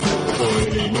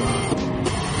On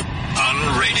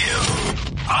radio.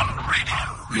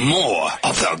 More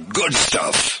of the good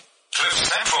stuff.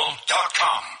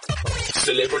 CliffCentral.com.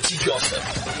 Celebrity gossip,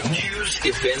 news,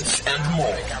 events, and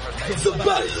more. The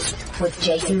Buzz. With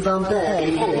Jason Von Berg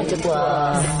and Helen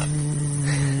Dubois.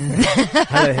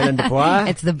 Hello, Helen Dubois.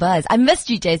 It's The Buzz. I missed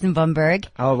you, Jason Von Berg.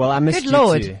 Oh, well, I missed Good you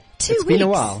Lord. too. 2 It's weeks. been a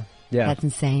while. Yeah. That's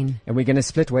insane. And we're going to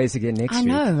split ways again next week. I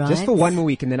know, right? Just for 1 more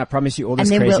week, and then I promise you all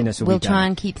this And then craziness we'll will be done. try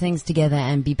and keep things together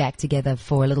and be back together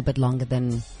for a little bit longer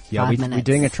than 5 minutes. We're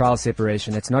doing a trial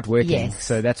separation. It's not working. Yes.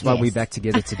 So that's why Yes. we're back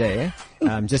together today.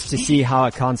 Just to see how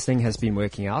our counselling has been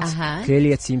working out. Uh-huh.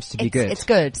 Clearly it seems to be good. It's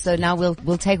good. So now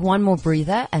we'll take one more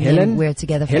breather and Helen, then we're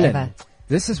together forever.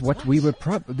 This is what we were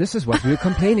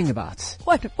complaining about.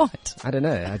 What? I don't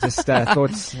know. I just thought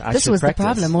I This should was practice.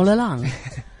 the problem all along.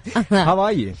 How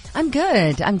are you? I'm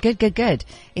good. Good.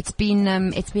 It's been a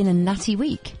nutty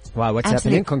week. Wow, what's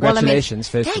Absolutely. happening? Congratulations,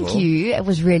 first of all. Thank you. It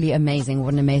was really amazing.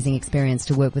 What an amazing experience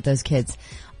to work with those kids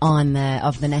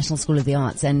of the National School of the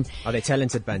Arts. And Are they a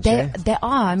talented bunch, they eh?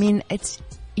 are. I mean,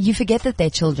 you forget that they're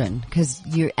children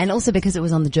and also because it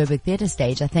was on the Joburg Theatre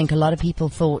stage, I think a lot of people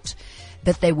thought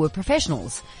that they were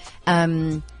professionals.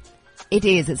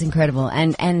 It's incredible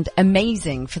and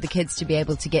amazing for the kids to be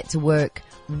able to get to work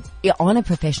on a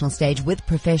professional stage with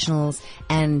professionals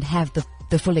and have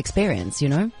the full experience, you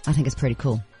know? I think it's pretty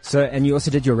cool. So, and you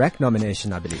also did your RAC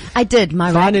nomination, I believe. I did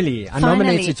my Finally, I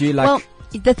nominated you like... Well,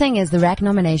 the thing is, the RAC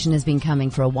nomination has been coming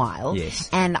for a while. Yes.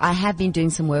 And I have been doing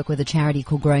some work with a charity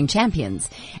called Growing Champions.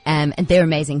 And they're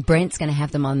amazing. Brent's going to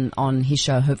have them on his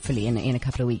show, hopefully, in a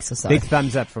couple of weeks or so. Big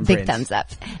thumbs up from Brent. Big thumbs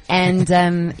up. And,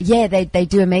 they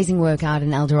do amazing work out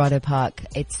in El Dorado Park.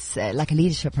 It's like a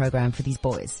leadership program for these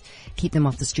boys. Keep them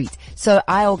off the streets. So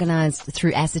I organized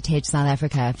through Acetage South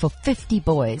Africa for 50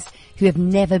 boys who have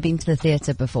never been to the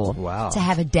theatre before. Wow. To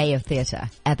have a day of theatre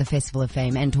at the Festival of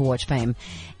Fame and to watch Fame.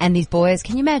 And these boys,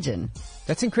 can you imagine?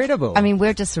 That's incredible. I mean,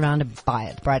 we're just surrounded by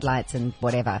it, bright lights and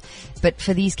whatever. But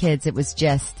for these kids, it was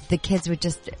just, the kids were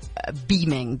just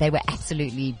beaming. They were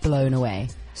absolutely blown away.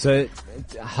 So,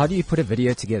 how do you put a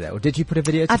video together? Or did you put a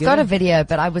video together? I've got a video,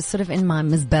 but I was sort of in my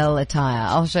Miss Bell attire.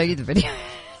 I'll show you the video.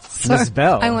 So Miss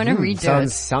Bell. I want to redo it.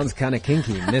 Sounds kind of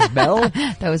kinky. Miss Bell?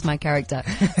 That was my character.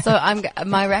 So I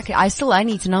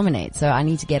need to nominate, so I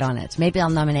need to get on it. Maybe I'll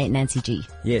nominate Nancy G.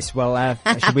 Yes, well,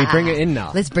 should we bring her in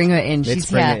now? Let's bring her in. Let's She's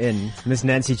bring here. her in. Miss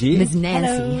Nancy G. Miss Nancy,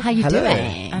 Hello. how you Hello.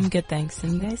 doing? I'm good, thanks.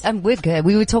 And you guys? We're good.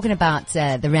 We were talking about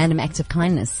the Random Acts of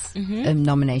Kindness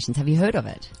nominations. Have you heard of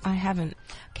it? I haven't.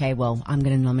 Okay, well, I'm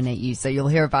going to nominate you, so you'll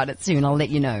hear about it soon. I'll let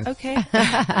you know. Okay.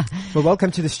 Well,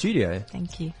 welcome to the studio.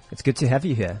 Thank you. It's good to have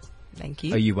you here. Thank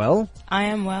you. Are you well? I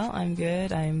am well. I'm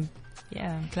good. I'm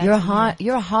glad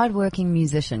You're a hard-working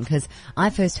musician, because I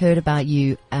first heard about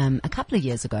you a couple of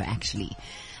years ago, actually.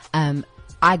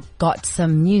 I got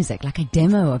some music, like a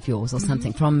demo of yours or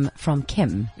something from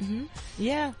Kim. Mm-hmm.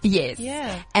 Yeah. Yes.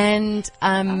 Yeah. And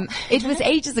it was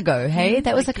ages ago, hey?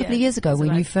 That was a couple of years ago when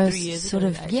like you first 3 years sort ago,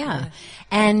 of actually, yeah.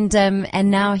 And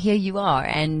now here you are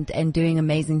and doing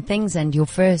amazing things, and your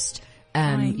first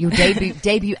your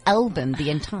debut album, the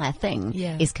entire thing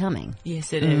is coming.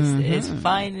 Yes, it is. It's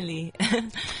finally.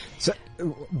 So,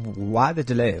 why the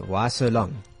delay? Why so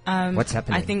long? What's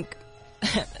happening? I think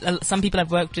some people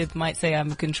I've worked with might say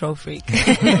I'm a control freak.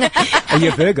 Are you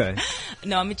a Virgo?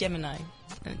 No, I'm a Gemini.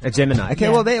 A Gemini. Okay,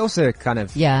 Yeah. well, they also kind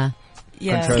of Yeah.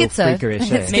 control Schizo.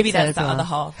 freakerish. Eh? Maybe Schizo that's as the well. other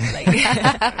half. Like,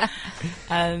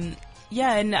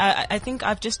 yeah, and I think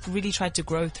I've just really tried to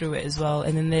grow through it as well.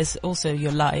 And then there's also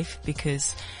your life,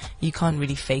 because you can't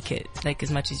really fake it, like,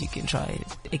 as much as you can try.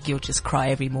 Like, you'll just cry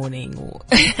every morning or...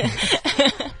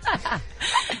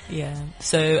 Yeah.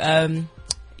 So,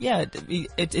 yeah,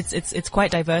 it's quite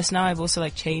diverse now. I've also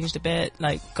like changed a bit,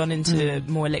 like gone into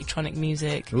more electronic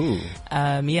music. Ooh.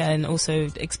 Yeah, and also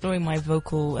exploring my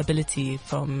vocal ability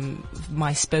from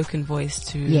my spoken voice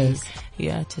to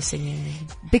to singing.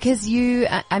 Because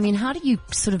I mean, how did you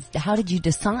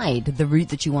decide the route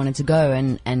that you wanted to go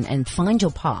and find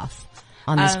your path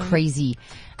on this crazy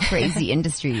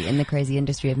industry, in the crazy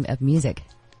industry of music?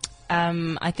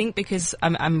 I think because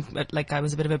I'm like, I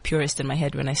was a bit of a purist in my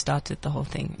head when I started the whole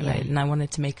thing, right? And I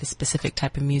wanted to make a specific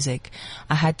type of music.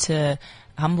 I had to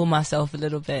humble myself a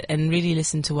little bit and really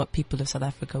listen to what people of South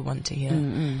Africa want to hear,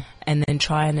 and then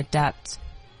try and adapt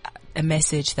a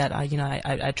message that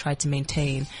I tried to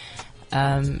maintain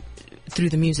through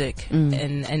the music,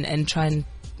 and try and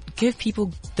give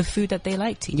people the food that they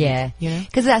like to eat. Yeah. You know?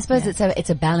 Because I suppose it's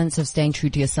a balance of staying true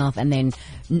to yourself, and then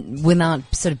without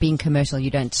sort of being commercial.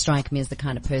 You don't strike me as the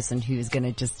kind of person who is going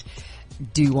to just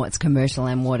do what's commercial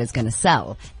and what is going to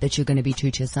sell, that you're going to be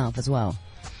true to yourself as well.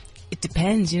 it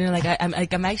depends, you know, like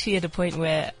I'm actually at a point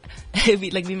where me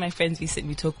and my friends, we sit and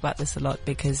we talk about this a lot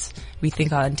because we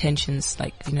think our intentions,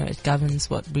 like, you know, it governs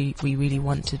what we really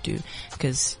want to do,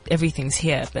 because everything's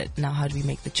here, but now how do we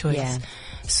make the choice? Yeah.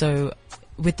 So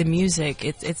with the music,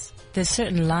 there's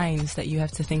certain lines that you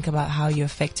have to think about how you're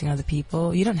affecting other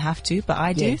people. You don't have to, but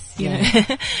I do. Yes,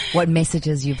 yeah. What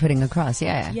messages you're putting across,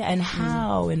 yeah. Yeah, and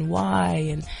how and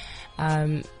why,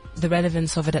 and the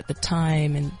relevance of it at the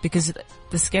time. And because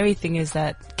the scary thing is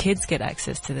that kids get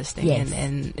access to this thing, yes.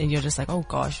 and you're just like, oh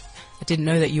gosh, I didn't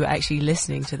know that you were actually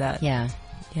listening to that. Yeah.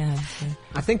 Yeah. So.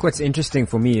 I think what's interesting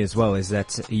for me as well is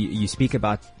that you speak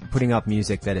about putting up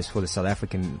music that is for the South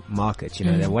African market, you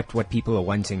know, that what people are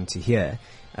wanting to hear.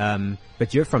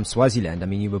 But you're from Swaziland. I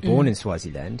mean, you were born in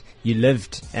Swaziland. You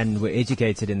lived and were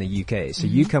educated in the UK. So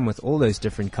you come with all those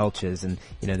different cultures and,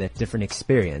 you know, that different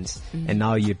experience. And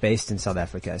now you're based in South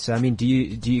Africa. So, I mean, do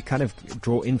you kind of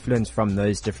draw influence from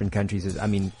those different countries? I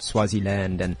mean,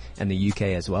 Swaziland and the UK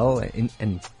as well,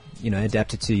 and you know,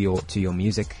 adapt it to your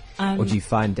music? Or do you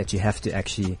find that you have to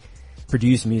actually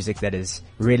produce music that is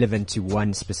relevant to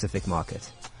one specific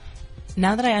market?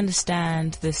 Now that I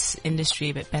understand this industry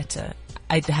a bit better,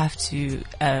 I'd have to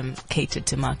cater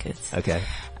to markets. Okay.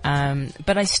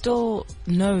 But I still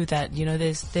know that, you know,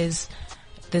 there's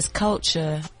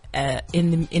culture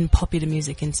in popular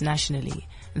music internationally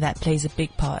that plays a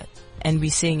big part. And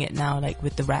we're seeing it now, like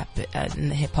with the rap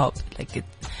and the hip hop, like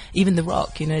even the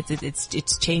rock, you know,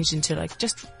 it's changed into like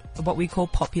just what we call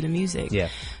popular music. Yeah.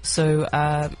 So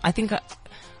I think I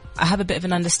have a bit of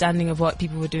an understanding of what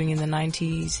people were doing in the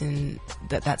 90s, and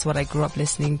that's what I grew up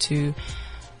listening to.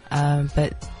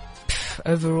 But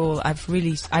overall, I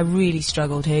really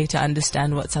struggled here to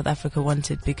understand what South Africa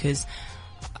wanted, because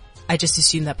I just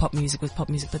assumed that pop music was pop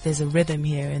music, but there's a rhythm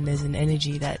here and there's an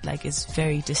energy that like is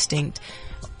very distinct,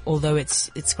 although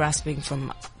it's grasping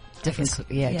from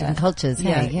different cultures.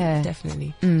 Yeah,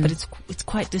 definitely. But it's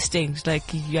quite distinct. Like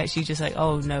you actually just like,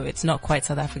 oh no, it's not quite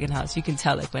South African house. You can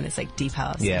tell like when it's like deep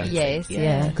house. Yeah. Yes.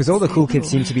 Yeah. Because all the cool kids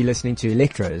seem to be listening to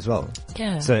electro as well.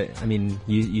 Yeah. So I mean,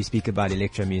 you speak about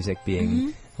electro music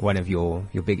being one of your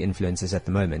big influences at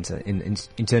the moment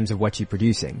in terms of what you're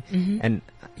producing, and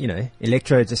you know,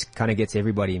 electro just kind of gets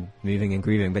everybody moving and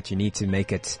grooving, but you need to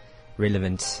make it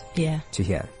relevant to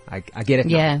hear. I get it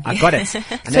now. Yeah. I got it.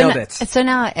 I nailed it. So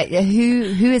now,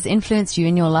 who has influenced you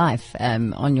in your life,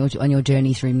 on your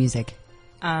journey through music?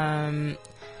 Gosh.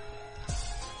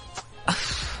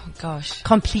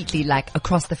 Completely, like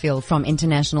across the field, from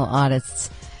international artists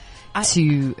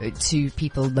to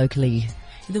people locally.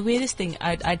 The weirdest thing,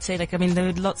 I'd say, like, I mean, there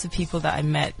were lots of people that I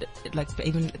met, like,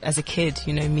 even as a kid,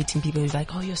 you know, meeting people who's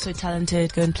like, oh, you're so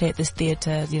talented, go and play at this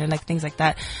theater, you know, like things like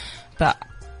that. But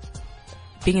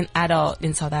being an adult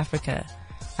in South Africa,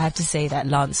 I have to say that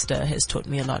Lance Stir has taught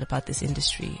me a lot about this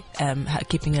industry,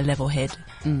 keeping a level head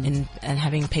and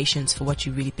having patience for what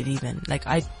you really believe in. Like,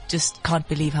 I just can't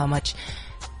believe how much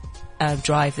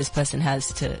drive this person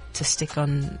has to stick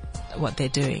on what they're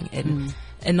doing and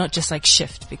not just like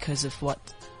shift because of what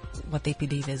they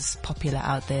believe is popular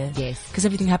out there. Yes. Because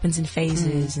everything happens in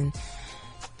phases and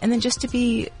then just to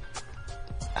be,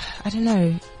 I don't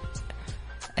know,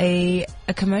 a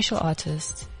commercial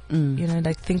artist, you know,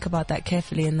 like think about that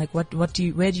carefully and like where do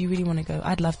you really want to go?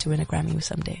 I'd love to win a Grammy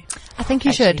someday. I think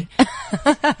you should.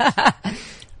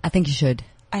 I think you should.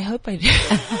 I hope I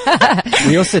do.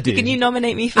 We also do. Can you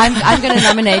nominate me for I'm going to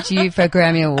nominate you for a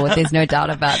Grammy Award. There's no doubt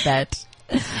about that.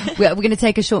 We're going to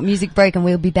take a short music break and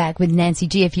we'll be back with Nancy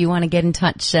G. If you want to get in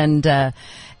touch and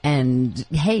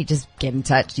hey, just get in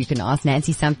touch. You can ask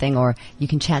Nancy something or you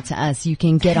can chat to us. You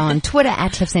can get on Twitter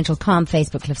at CliffCentral.com,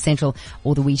 Facebook Cliff Central,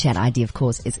 or the WeChat ID, of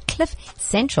course, is Cliff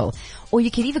Central. Or you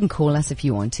can even call us if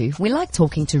you want to. We like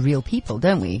talking to real people,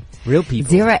 don't we? Real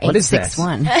people.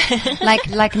 0861.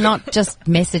 like not just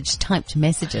typed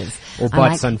messages. Or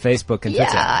bots on Facebook and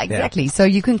Twitter. Yeah, exactly. So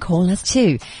you can call us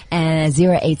too.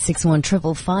 0861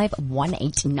 555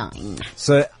 189.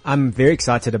 So I'm very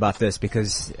excited about this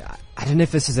because I don't know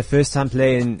if this is the first time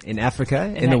play in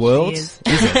Africa, in the world. Is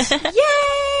it?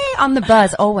 Yay! On the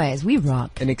buzz, always. We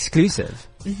rock. An exclusive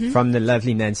from the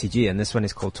lovely Nancy G, and this one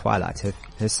is called Twilight.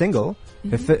 Her single,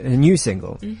 her new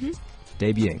single,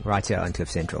 debuting right here on Cliff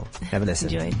Central. Have a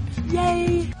listen. Enjoy.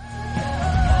 Yay!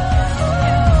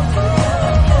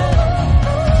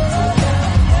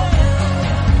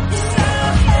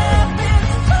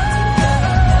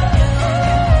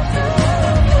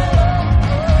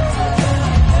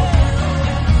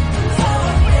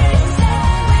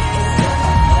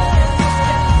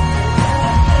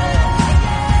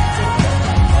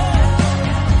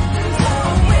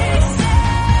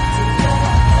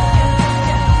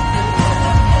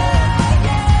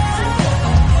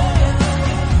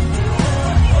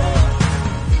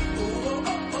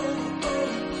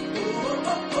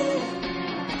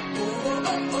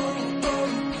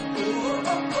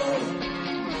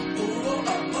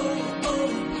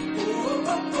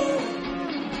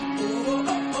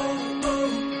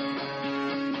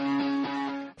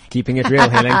 Keeping it real,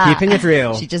 Helen. Keeping it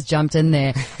real. She just jumped in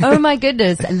there. Oh my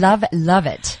goodness. Love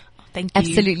it. Thank you.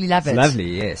 Absolutely love it. It's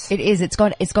lovely, yes. It is. It's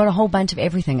got a whole bunch of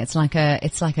everything. It's like a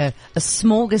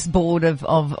smorgasbord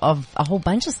of a whole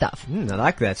bunch of stuff. I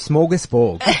like that.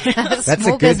 Smorgasbord. That's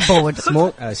a good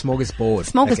Smorgasbord.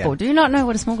 Smorgasbord. Smorgasbord. Okay. Do you not know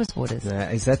what a smorgasbord is?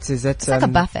 Is that, It's like a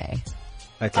buffet.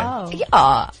 okay. Oh.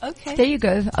 Yeah. Okay. There you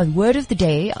go. A word of the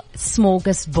day,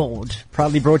 smorgasbord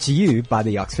Proudly brought to you by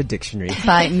the Oxford Dictionary.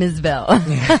 by Ms. Bell.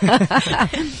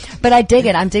 But I dig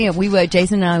it. I'm digging it.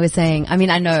 Jason and I were saying, I mean,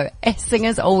 I know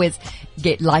singers always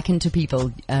get likened to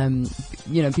people.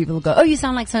 People will go, oh, you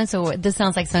sound like so-and-so, or this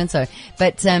sounds like so-and-so.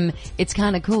 But, it's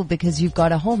kind of cool because you've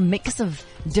got a whole mix of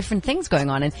different things going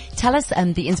on. And tell us,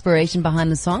 the inspiration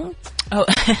behind the song. Oh,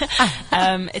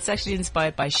 it's actually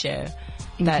inspired by Cher.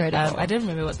 Incredible. I don't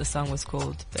remember what the song was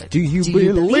called. But Do you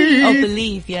believe? Oh,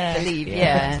 Believe, yeah.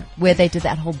 Yeah. Where they did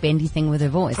that whole bendy thing with her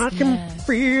voice. I can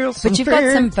feel But you've got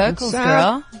some something vocals, inside.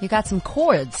 girl. You got some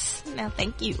chords. No,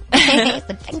 thank you.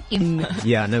 Thank you.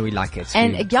 Yeah, no, we like it.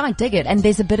 And yeah, I dig it. And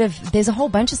there's a whole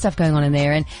bunch of stuff going on in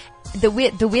there. And the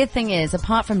weird thing is,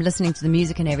 apart from listening to the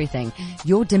music and everything,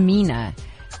 your demeanor,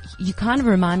 you kind of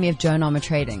remind me of Joan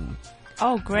Armatrading.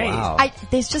 Oh, great. Wow.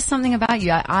 There's just something about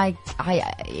you. I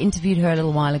interviewed her a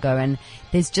little while ago, and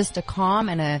there's just a calm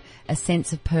and a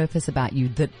sense of purpose about you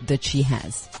that she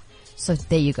has. So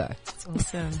there you go.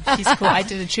 Awesome. She's cool. I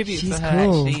did a tribute She's for her,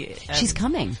 cool. actually. She's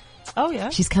coming. Oh, yeah?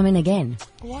 She's coming again.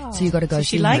 Wow. So you got to go So see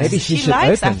she her. likes, Maybe she should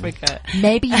likes open. Africa.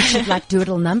 Maybe you should do a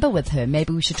little number with her.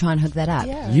 Maybe we should try and hook that up.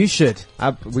 Yeah. You should.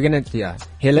 We're gonna, You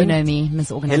Helen. know me,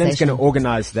 Miss Organization. Helen's gonna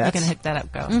organize We're that. going to hook that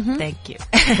up, girl. Thank you.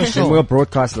 For Then sure. we'll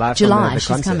broadcast live July, from the she's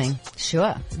concert. coming.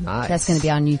 Sure. Nice. That's going to be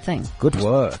our new thing. Good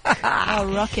work. I'll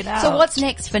rock it out. So what's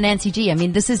next for Nancy G? I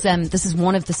mean, this is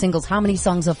one of the singles. How many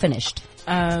songs are finished?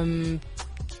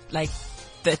 Like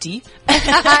 30.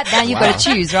 Now you've got to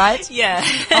choose, right? Yeah.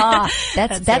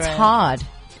 That's alright. hard.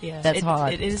 Yeah. That's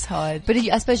hard. It is hard. But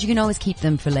I suppose you can always keep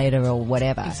them for later or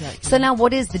whatever. Exactly. So now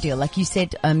what is the deal? Like you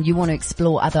said, you want to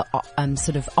explore other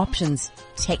sort of options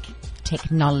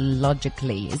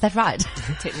technologically. Is that right?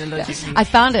 Technologically. I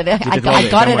found it. I did well there,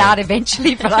 got don't it out worry.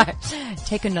 eventually, but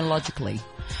technologically.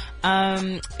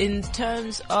 In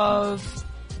terms of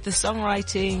the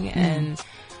songwriting and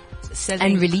selling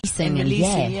And releasing,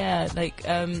 and like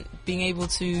being able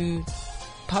to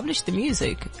publish the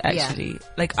music, actually.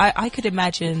 Like I could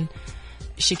imagine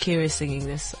Shakira singing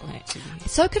this song, actually.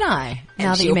 So could I. And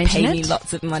Now that you she'll mention pay me it.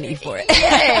 lots of money for it.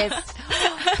 Yes.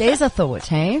 There's a thought,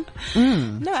 hey?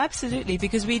 No, absolutely.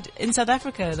 Because in South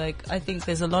Africa, like, I think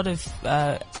there's a lot of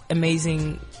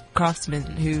amazing craftsmen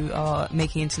who are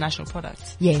making international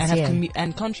products. Yes, and have yeah.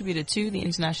 and contributed to the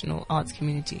international arts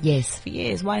community. Yes. For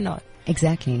years. Why not?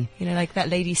 Exactly. You know, like that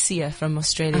lady Sia from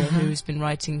Australia who's been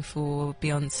writing for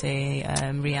Beyonce,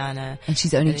 Rihanna. And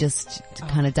she's only just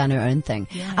kind of done her own thing.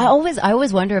 Yeah. I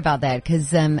always wonder about that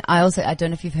because I don't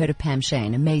know if you've heard of Pam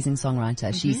Shane, amazing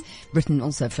songwriter. She's written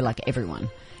also for like everyone.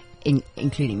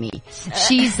 Including me.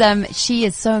 She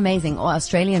is so amazing,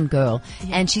 Australian girl,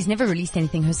 and she's never released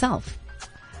anything herself.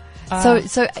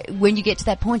 So when you get to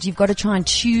that point, you've got to try and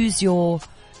choose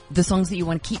the songs that you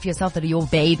want to keep for yourself that are your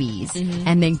babies,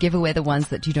 and then give away the ones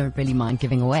that you don't really mind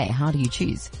giving away. How do you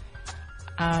choose?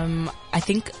 I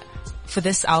think for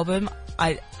this album,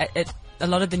 a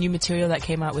lot of the new material that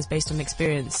came out was based on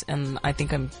experience, and I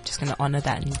think I'm just going to honor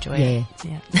that and enjoy it.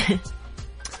 Yeah.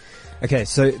 Okay,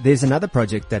 so there's another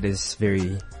project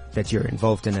that you're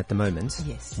involved in at the moment.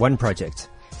 Yes. One project.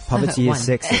 Poverty One. is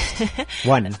sexist.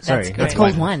 One. Sorry. great. not It's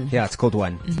called One. Yeah, it's called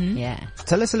One. Yeah.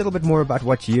 Tell us a little bit more about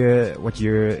what your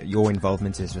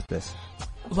involvement is with this.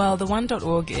 Well, the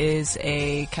One.org is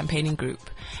a campaigning group,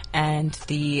 and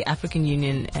the African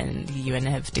Union and the UN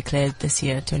have declared this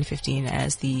year, 2015,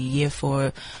 as the year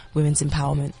for women's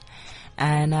empowerment.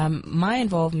 And my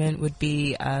involvement would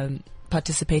be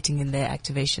participating in their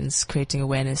activations, creating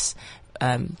awareness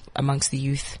amongst the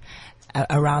youth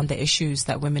around the issues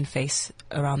that women face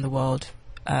around the world,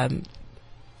 how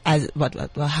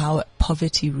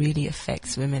poverty really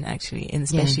affects women, actually,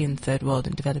 especially in third world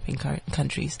and developing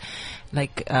countries,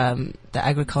 like the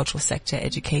agricultural sector,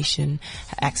 education,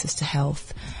 access to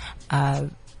health,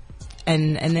 and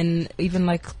then even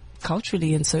like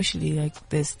culturally and socially, like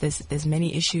there's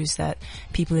many issues that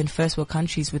people in first world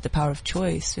countries with the power of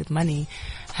choice, with money,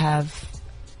 have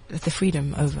the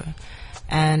freedom over.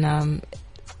 And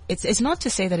it's not to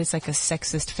say that it's like a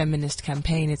sexist feminist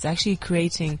campaign. It's actually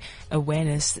creating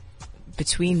awareness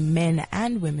between men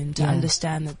and women to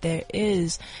understand that there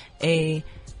is a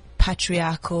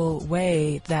patriarchal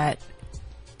way that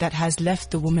has left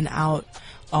the woman out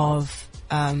of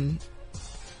how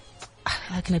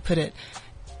can I put it?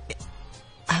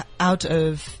 out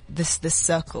of this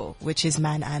circle, which is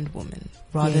man and woman,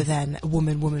 rather than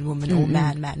woman, or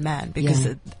man,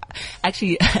 because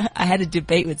actually I had a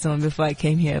debate with someone before I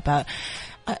came here about,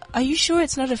 are you sure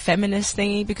it's not a feminist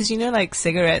thingy? Because like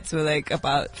cigarettes were like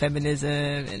about feminism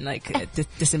and like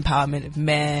disempowerment of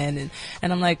men,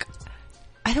 and I'm like,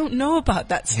 I don't know about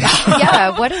that stuff.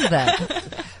 Yeah, what is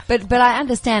that? But I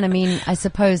understand, I mean, I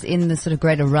suppose in the sort of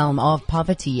greater realm of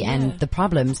poverty and the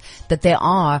problems, that there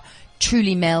are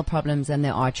truly male problems and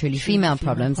there are truly female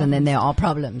problems, and then there are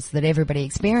problems that everybody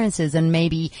experiences, and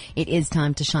maybe it is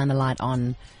time to shine a light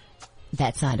on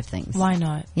that side of things. Why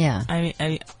not? Yeah. I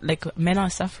mean, like, men are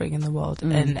suffering in the world,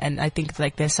 and I think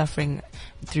like they're suffering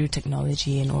through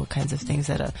technology and all kinds of things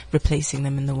that are replacing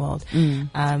them in the world.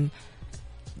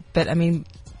 But I mean,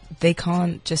 they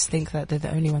can't just think that they're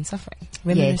the only ones suffering.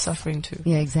 Women are suffering too.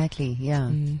 Yeah, exactly.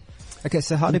 Yeah. Okay,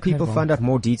 so how do people find out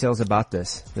more details about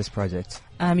this project?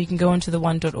 You can go onto the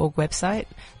one.org website.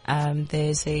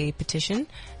 There's a petition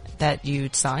that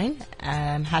you'd sign,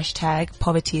 hashtag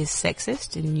poverty is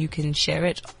sexist, and you can share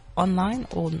it online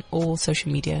on all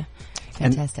social media.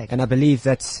 Fantastic. And I believe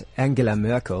that Angela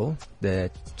Merkel,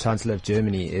 the Chancellor of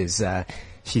Germany, is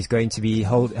she's going to be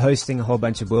hosting a whole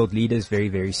bunch of world leaders very,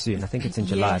 very soon. I think it's in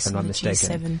July, if I'm not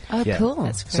mistaken. G7. Oh, cool.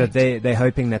 That's So correct. they're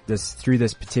hoping that through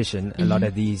this petition, a lot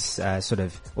of these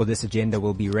this agenda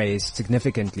will be raised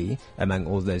significantly among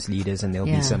all those leaders, and there'll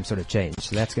be some sort of change.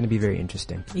 So that's going to be very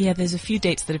interesting. Yeah, there's a few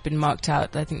dates that have been marked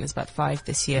out. I think there's about 5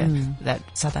 this year that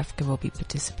South Africa will be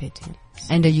participating.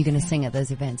 And are you going to sing at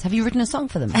those events? Have you written a song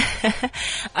for them?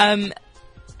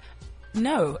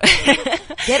 No.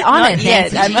 Get on Not it,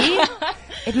 yet. Nancy G.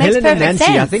 It makes Helen perfect and Nancy,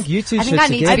 sense. I think you two I should think I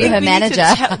need to be together. her We manager.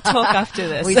 need to talk after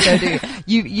this. We so do.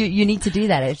 You need to do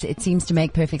that. It seems to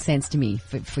make perfect sense to me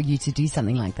for you to do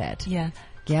something like that. Yeah.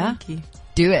 Yeah? Thank you.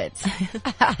 Do it.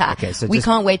 Okay, so we just-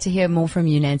 can't wait to hear more from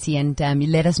you, Nancy, and you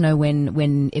let us know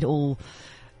when it all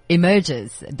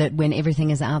emerges, that when everything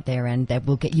is out there, and that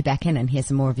we'll get you back in and hear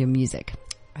some more of your music.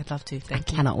 I'd love to.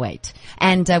 Thank you. Cannot wait.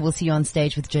 And we'll see you on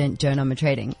stage with Joan on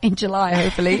Trading in July,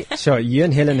 hopefully. Sure, you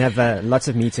and Helen have lots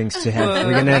of meetings to have.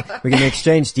 We're gonna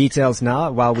exchange details now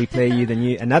while we play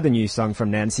you another new song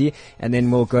from Nancy, and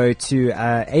then we'll go to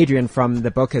Adrian from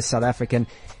the Bocas South African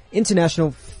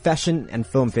International Fashion and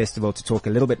Film Festival to talk a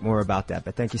little bit more about that.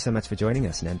 But thank you so much for joining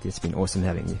us, Nancy. It's been awesome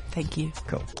having you. Thank you.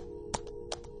 Cool.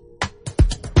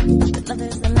 Love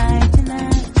is the light in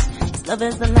us. Love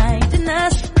is the light in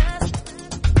us.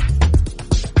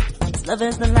 Love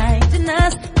is the light in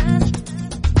us.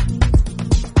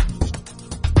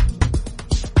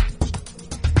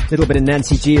 Little bit of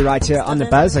Nancy G right here on The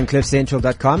Buzz on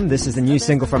CliffCentral.com. This is the new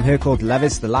single from her called Love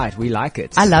is the Light. We like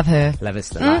it. I love her. Love is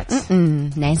the Light.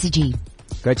 Nancy G.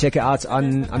 Go check it out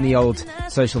on the old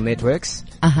social networks.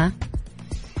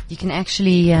 You can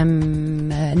actually,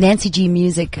 Nancy G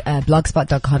Music,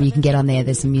 blogspot.com. You can get on there.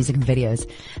 There's some music and videos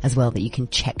as well that you can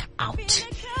check out.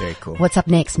 Very cool. What's up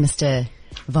next, Mr.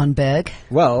 Von Berg?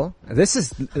 Well,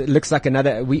 looks like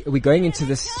we're going into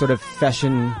this sort of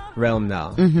fashion realm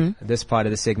now. This part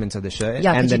of the segment of the show.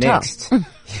 Yeah, and could the you tell?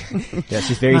 next. Yeah,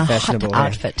 she's very My fashionable. hot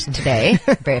outfit today.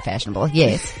 Very fashionable.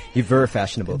 Yes. You're very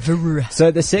fashionable. Very.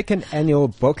 So the second annual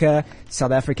Boca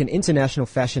South African International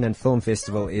Fashion and Film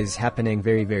Festival is happening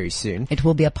very, very soon. It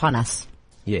will be upon us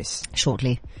Yes.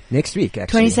 shortly. Next week,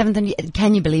 actually. 27th and,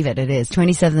 can you believe it? It is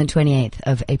 27th and 28th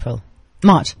of April.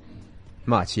 March.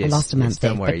 March, yes. I lost a month yes,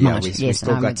 don't there, worry. but Yeah, March, we yes,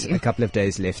 still I'm got with you. a couple of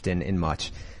days left in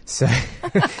March. So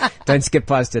don't skip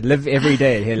past it. Live every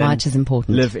day, Helen. March is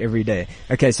important. Live every day.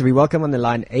 Okay, so we welcome on the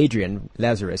line Adrian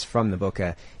Lazarus from the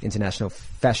Boca International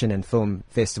Fashion and Film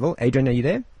Festival. Adrian, are you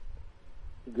there?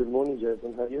 Good morning,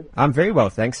 Jason. How are you? I'm very well,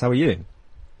 thanks. How are you?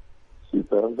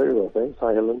 Super. I'm very well, thanks.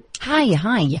 Hi, Helen.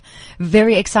 Hi.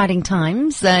 Very exciting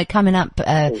times coming up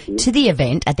you. to the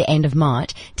event at the end of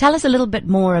March. Tell us a little bit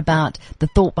more about the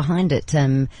thought behind it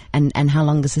and how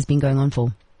long this has been going on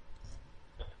for.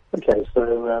 Okay,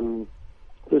 so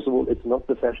first of all, it's not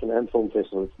the Fashion and Film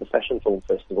Festival, it's the Fashion Film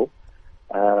Festival.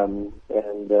 And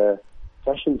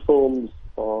fashion films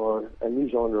are a new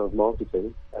genre of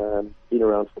marketing, been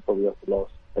around for probably up the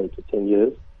last 8 to 10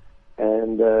 years,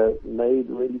 and made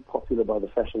really popular by the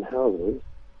fashion houses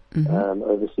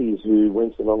overseas, who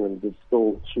went along and did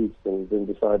still shoots and then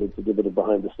decided to do a bit of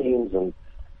behind the scenes, and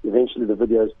eventually the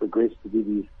videos progressed to be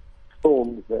these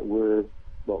films that were,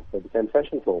 well, they became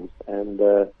fashion films, and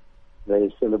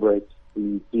they celebrate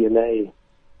the DNA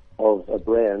of a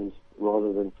brand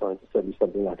rather than trying to sell you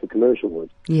something like a commercial would.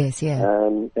 Yes, yeah.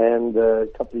 And a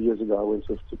couple of years ago, I went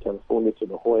to California to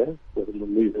La Jolla with a little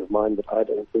movie of mine that I'd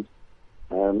entered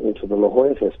into the La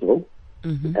Jolla Festival.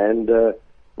 And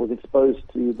was exposed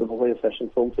to the La Jolla Fashion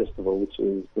Film Festival, which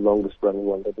is the longest running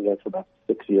one. They've been going for about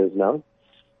 6 years now.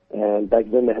 And back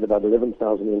then they had about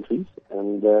 11,000 entries,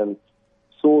 and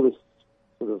saw this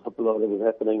sort of hoopla that was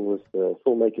happening with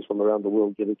filmmakers from around the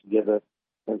world getting together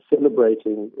and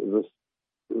celebrating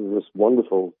this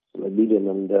wonderful medium.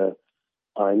 And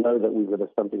I know that we've got a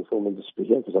thumping film industry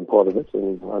here because I'm part of it,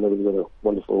 and I know we've got a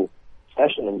wonderful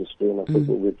fashion industry, and I think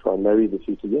we'll try and marry the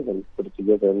two together and put it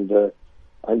together. And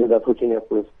I ended up hooking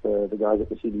up with the guys at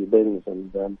Mercedes-Benz,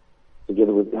 and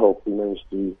together with help, we managed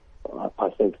to, I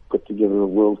think, put together a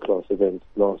world-class event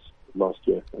last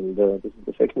year, and this is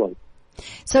the second one.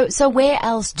 So where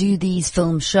else do these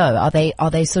films show? Are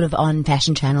they sort of on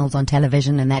fashion channels, on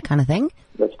television, and that kind of thing?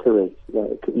 That's correct.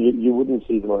 No, you wouldn't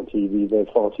see them on TV. They're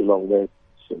far too long. They're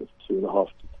sort of 2.5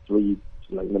 to 3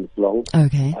 minutes long.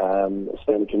 Okay.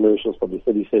 Standard commercials, probably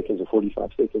 30 seconds or 45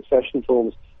 seconds. Fashion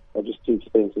films are just too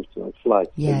expensive to flight.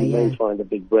 Yeah, so you may find a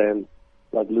big brand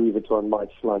like Louis Vuitton might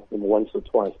flight them once or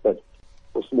twice, but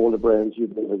for smaller brands,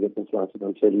 you'd never get them flighted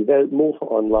on telly. They're more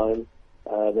for online.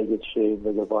 They get shared,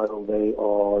 they go viral. They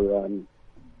are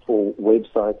for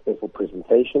websites, they're for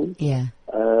presentations. Yeah.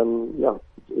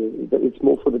 It's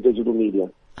more for the digital media.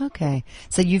 Okay.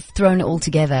 So you've thrown it all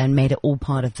together and made it all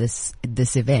part of this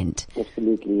event.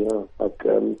 Absolutely, yeah. I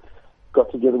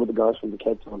got together with the guys from the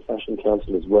Cape Town Fashion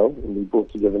Council as well, and we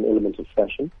brought together an element of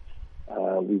fashion.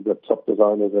 We've got top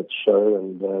designers at the show,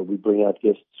 and we bring out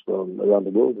guests from around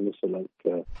the world and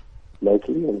also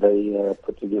locally, and they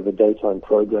put together daytime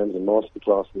programs and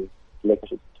masterclasses,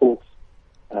 lectures, talks,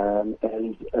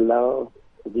 and allow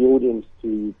the audience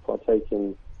to partake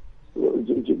in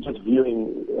just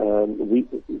viewing.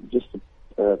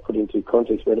 To put into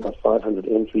context, we had about 500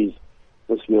 entries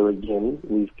this year again.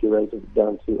 We've curated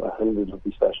down to 100 of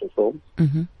these fashion films,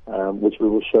 which we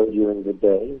will show during the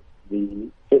day. The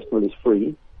festival is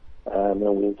free, and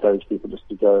we encourage people just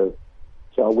to go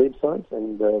to our website,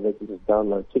 and they can just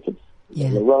download tickets.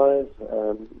 And arrive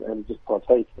and just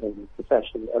partake in the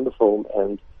fashion and the film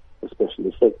and the special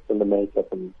effects and the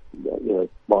makeup and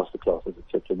masterclasses,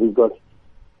 etc. We've got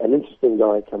an interesting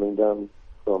guy coming down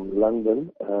from London,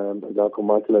 a guy called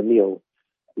Michael O'Neill,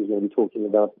 who's going to be talking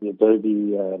about the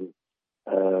Adobe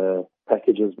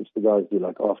packages, which the guys do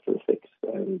like After Effects,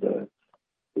 and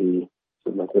the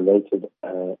sort of like related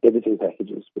editing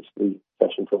packages, which the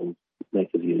fashion film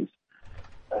makers use.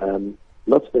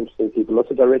 Lots of interesting people,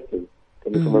 lots of directors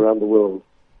coming from around the world,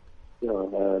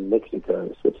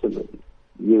 Mexico, Switzerland,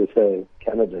 USA,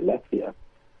 Canada, Latvia,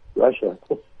 Russia.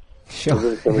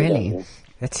 Sure. Really? Down,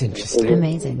 That's interesting.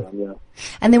 Amazing.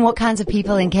 And then what kinds of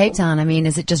people in Cape Town? I mean,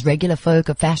 is it just regular folk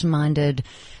or fashion-minded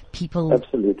people?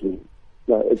 Absolutely.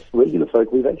 No, it's regular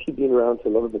folk. We've actually been around to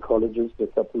a lot of the colleges, a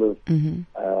couple of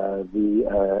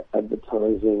the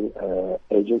advertising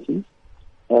agencies.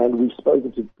 And we've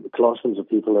spoken to classrooms of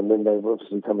people, and then they've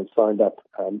obviously come and signed up.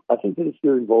 I think that if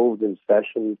you're involved in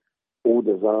fashion or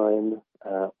design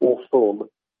or film,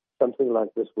 something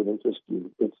like this would interest you.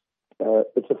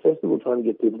 It's a festival trying to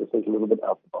get people to think a little bit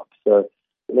out the box. So,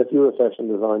 if you're a fashion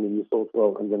designer and you thought,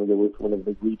 well, I'm going to go work for one of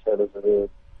the big retailers,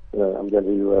 I'm going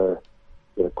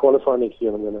to qualify next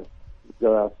year, and I'm going to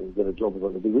go out and get a job with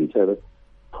one of the big retailers,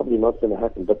 probably not going to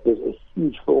happen. But there's a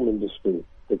huge film industry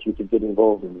that you could get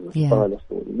involved in as a stylist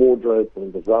or in wardrobe or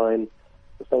in design.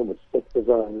 The same with set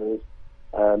designers.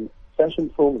 Fashion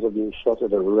films are being shot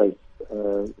at a rate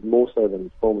more so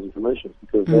than films and commercials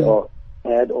because they are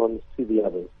add-ons to the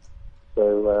others.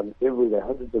 So everywhere,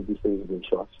 hundreds of these things are being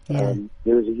shot.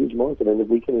 There is a huge market, and if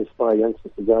we can inspire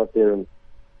youngsters to go out there and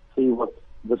see what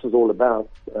this is all about,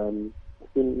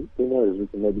 who knows, we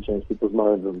can maybe change people's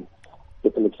minds and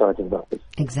get them excited about this.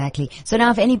 Exactly. So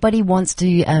now if anybody wants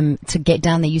to get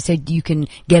down there, you said you can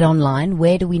get online.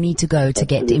 Where do we need to go to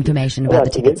get information about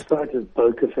the tickets? The website is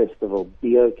Boca Festival,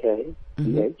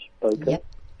 B-O-K-C-H, Boca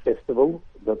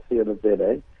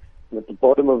Festival.co.za. And at the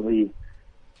bottom of the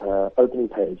opening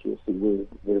page, you'll see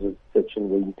there's a section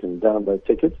where you can download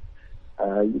tickets.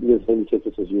 You can get as many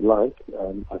tickets as you like.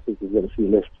 I think we've got a few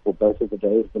left for both of the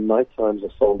days. The night times are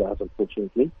sold out,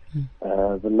 unfortunately.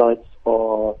 The nights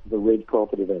are the red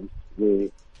carpet events, where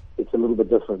it's a little bit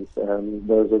different.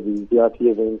 Those are the VIP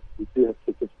events. We do have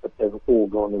tickets, but they've all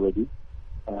gone already.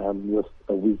 With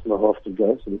a week and a half to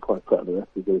go, so we're quite proud of that.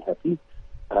 We're very happy.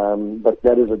 But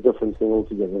that is a different thing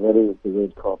altogether. That is the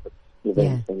red carpet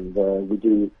event. And we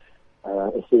do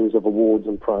a series of awards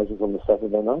and prizes on the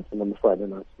Saturday night, and on the Friday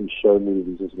nights we show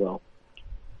movies as well.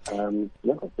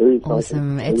 Very exciting.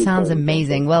 Awesome. It sounds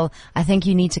amazing. Well, I think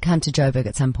you need to come to Joburg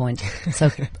at some point. So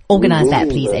organize that,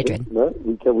 please, Adrian. No,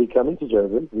 we're coming to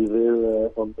Joburg. We're there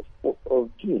on the 4th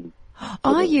of June.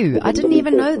 Are you? I didn't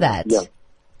even know that. Yeah.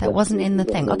 That wasn't in the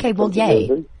thing. Okay, well,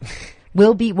 yay.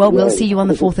 We'll see you on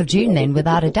the 4th of June then,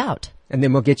 without a doubt. And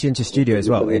then we'll get you into studio as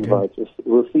well, Adrian.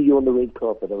 We'll see you on the red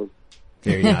carpet.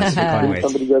 Very nice. We can't wait.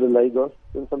 Somebody go to Lagos?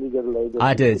 Didn't somebody go to Lagos?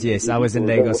 I did, yes. I was in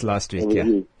Lagos last week, yeah.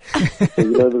 So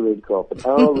you know the red carpet.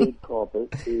 Our red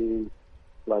carpet is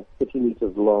like 50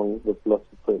 meters long with lots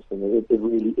of press, and it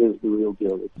really is the real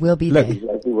deal. We'll be there.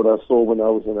 Exactly what I saw when I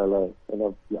was in LA, and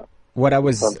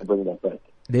time to bring that back.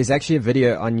 There's actually a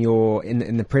video on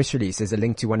in the press release. There's a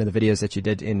link to one of the videos that you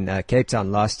did in Cape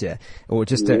Town last year, or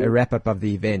just a wrap up of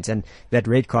the event. And that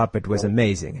red carpet was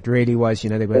amazing. It really was.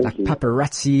 There were like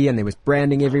paparazzi, and there was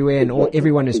branding everywhere, and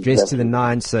everyone was dressed to the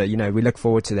nines. So we look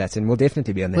forward to that, and we'll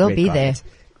definitely be on that. We'll red be carpet.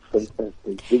 there.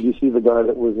 Fantastic. Did you see the guy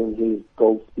that was in his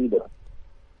gold speedo?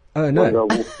 Oh no! I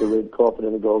walked the red carpet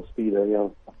in a gold speedo. Yeah.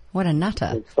 What a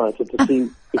nutter! Excited to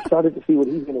see what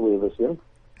he's going to wear this year.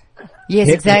 Yes,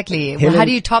 exactly. Well, how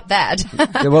do you top that?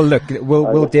 Well, look,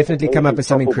 we'll definitely come up with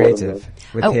something creative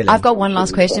with Helen. I've got one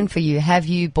last question for you. Have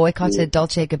you boycotted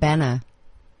Dolce & Gabbana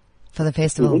for the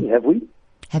festival? Have we?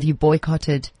 Have you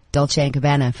boycotted Dolce &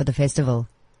 Gabbana for the festival?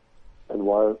 And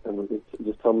why? And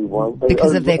just tell me why.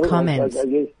 Because of their comments.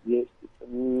 Yes.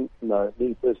 No,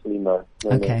 me personally, no.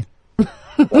 Okay.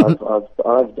 No.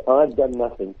 I've done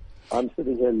nothing. I'm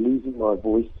sitting here losing my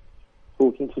voice,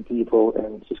 talking to people,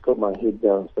 and just got my head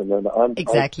down. So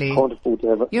exactly. I can't afford to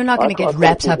have it. You're not going to get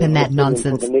wrapped up in that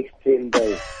nonsense. For the next 10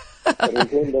 days. In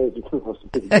 10 days,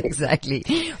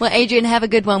 exactly. Well, Adrian, have a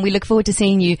good one. We look forward to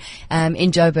seeing you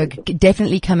in Joburg.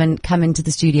 Definitely come into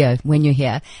the studio when you're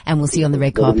here, and we'll see you on the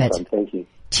red carpet. Thank you.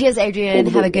 Cheers, Adrian.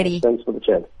 Have a goodie. Thanks for the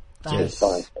chat. Bye. Cheers.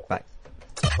 Bye.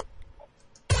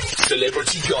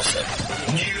 Celebrity gossip,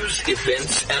 news,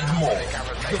 events, and more.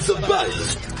 The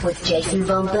Buzz With Jason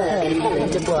Von Berg and Helen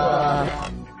Dubois.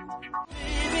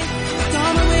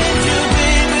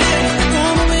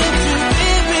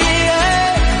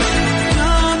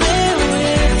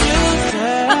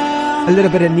 A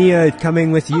little bit of Neo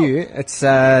coming with you. It's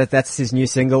that's his new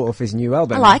single off his new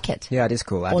album. I like it. Yeah, it is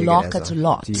cool. I like it a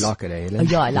lot. Do you like it, Helen?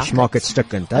 Oh, yeah, I like it. Schmack it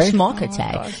stuckend, eh? Schmack it,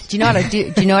 eh? Do you know what I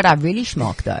do? Do you know what I really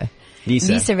schmack though?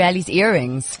 Lisa Rally's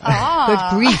earrings. Oh.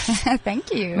 Good grief.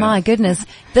 Thank you. My goodness.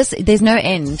 There's no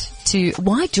end to,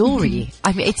 why jewelry?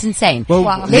 I mean, it's insane. Well,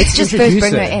 wow. Let's just first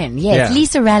bring her her in. Yes, yeah.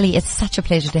 Lisa Rally, it's such a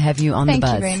pleasure to have you on Thank the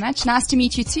Buzz. Thank you very much. Nice to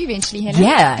meet you too eventually, Helen.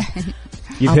 Yeah.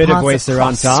 You've heard her voice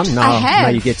around town. I have, now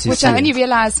you get to which sing. I only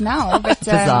realize now. But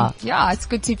bizarre. Yeah, it's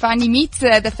good to finally meet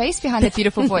the face behind that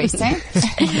beautiful voice.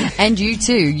 Eh? And you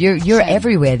too. You're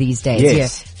everywhere these days.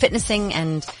 Yes. You're fitnessing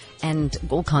and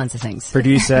all kinds of things.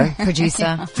 Producer,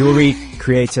 jewelry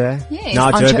creator, yes. now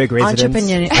Joburg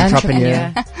resident,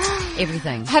 entrepreneur,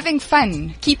 everything. Having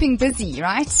fun, keeping busy,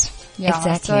 right? Yeah,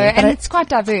 exactly. So, and it's quite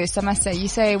diverse, I must say. You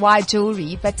say, why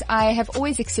jewelry? But I have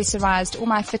always accessorized all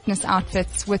my fitness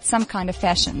outfits with some kind of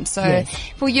fashion. So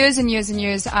for years and years and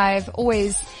years, I've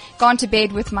always gone to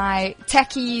bed with my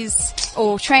tackies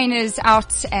or trainers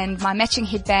out and my matching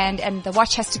headband, and the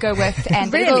watch has to go with,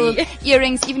 and really? little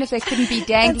earrings, even if they couldn't be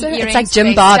dangly earrings. It's like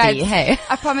Jim Barbie, hey.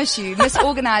 I promise you,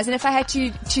 misorganized. And if I had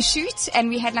to shoot and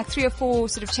we had like 3 or 4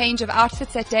 sort of change of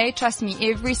outfits that day, trust me,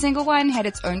 every single one had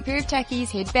its own pair of tackies,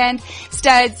 headband,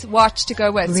 studs, watch to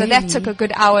go with. Really? So that took a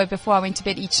good hour before I went to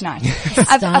bed each night.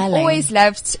 I've always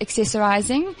loved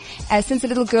accessorizing. Since a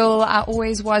little girl, I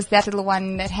always was that little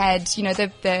one that had, you know,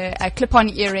 the clip-on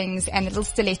earrings and the little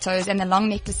stilettos and the long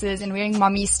necklaces and wearing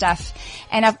mommy stuff.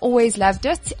 And I've always loved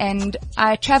it. And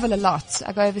I travel a lot.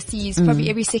 I go overseas probably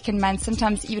every second month,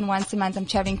 sometimes even once a month. I'm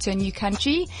traveling to a new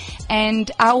country, and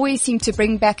I always seem to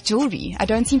bring back jewelry. I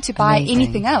don't seem to buy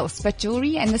anything else but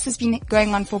jewelry. And this has been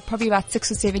going on for probably about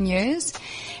 6 or 7 years.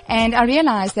 And I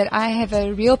realized that I have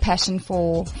a real passion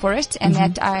for it, and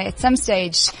that I, at some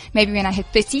stage, maybe when I hit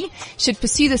 30, should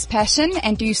pursue this passion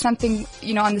and do something,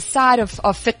 you know, on the side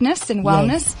of fitness and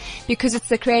wellness, because it's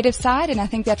the creative side. And I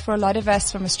think that for a lot of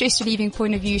us, from a stress relieving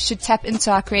point of view, should tap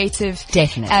into our creative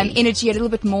energy a little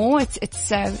bit more. It's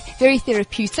very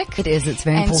therapeutic. It is. It's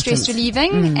very important. And stress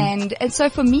relieving. And so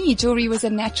for me, jewelry was a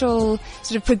natural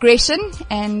sort of progression,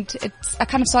 and I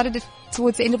kind of started it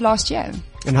towards the end of last year.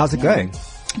 And how's it going?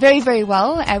 Very, very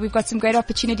well. We've got some great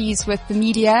opportunities with the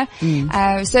media.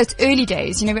 So it's early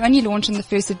days. You know, we only launched on the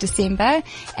 1st of December,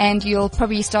 and you'll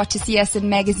probably start to see us in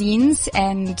magazines.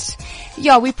 And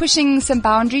yeah, we're pushing some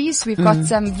boundaries. We've got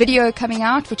some video coming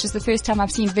out, which is the first time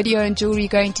I've seen video and jewelry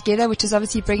going together, which is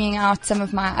obviously bringing out some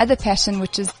of my other passion,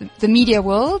 which is the media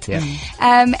world. Yeah.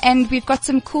 And we've got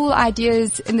some cool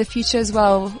ideas in the future as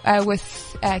well,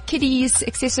 with kiddies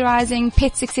accessorizing,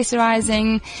 pets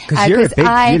accessorizing. Because you're a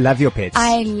big, you love your pets.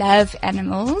 I I love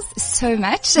animals so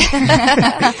much.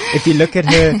 If you look at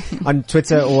her on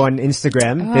Twitter or on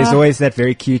Instagram, there's always that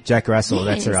very cute Jack Russell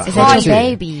that's around. Is that your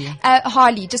baby?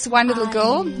 Harley, just one little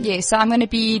girl. Yeah, so I'm going to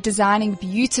be designing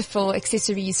beautiful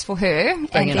accessories for her and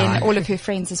then all of her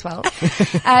friends as well.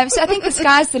 So I think the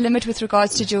sky's the limit with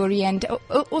regards to jewelry, and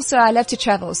also I love to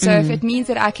travel. So if it means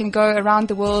that I can go around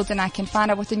the world and I can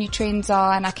find out what the new trends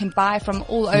are and I can buy from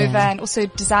all over and also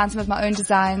design some of my own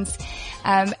designs.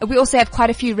 We also have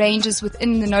quite a few ranges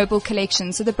within the Noble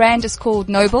collection. So the brand is called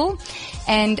Noble,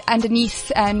 and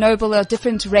underneath Noble are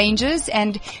different ranges.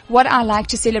 And what I like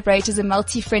to celebrate is a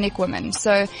multi-phrenic woman.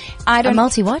 So I don't... A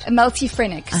multi-what? A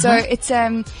multi-phrenic. So it's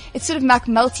sort of like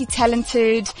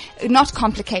multi-talented, not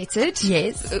complicated.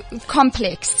 Yes.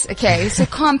 Complex. Okay. So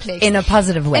complex. In a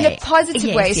positive way. In a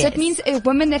positive way. So Yes. it means a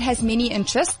woman that has many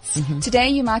interests. Today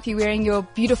you might be wearing your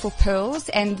beautiful pearls,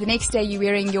 and the next day you're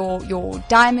wearing your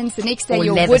diamonds. The next day Or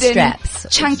your leather wooden straps.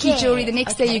 chunky jewelry. The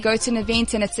next day you go to an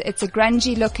event and it's a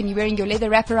grungy look and you're wearing your leather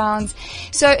wraparounds.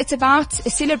 So it's about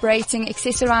celebrating,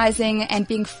 accessorizing, and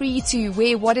being free to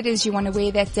wear what it is you want to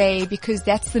wear that day, because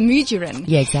that's the mood you're in.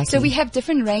 Yeah, exactly. So we have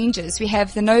different ranges. We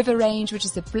have the Nova range, which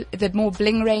is the more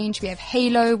bling range. We have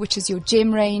Halo, which is your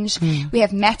gem range. We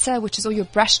have Matter, which is all your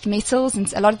brushed metals,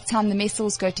 and a lot of the time the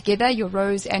metals go together, your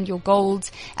rose and your gold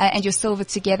and your silver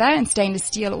together, and stainless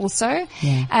steel also.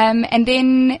 Yeah. And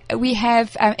then we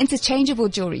have interchangeable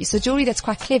jewelry. So jewelry that's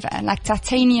quite clever, like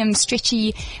titanium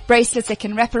stretchy bracelets that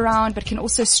can wrap around but can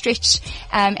also stretch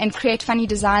and create funny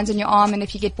designs on your arm, and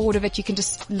if you get bored of it you can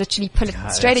just literally pull it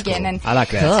straight again. Cool. And I like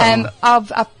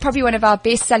that. probably one of our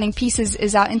best selling pieces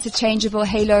is our interchangeable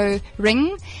Halo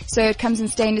ring. So it comes in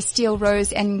stainless steel,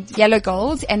 rose and yellow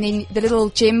gold, and then the little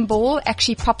gem ball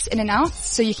actually pops in and out,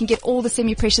 so you can get all the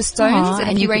semi-precious stones. And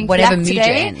if you you're wearing whatever black mood you're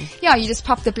today, in. yeah, you just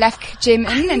pop the black gem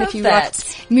in, and if you that. want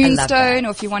I love moonstone, that.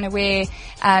 or if you want to wear,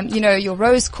 your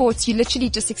rose quartz, you literally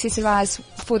just accessorize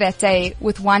for that day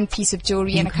with one piece of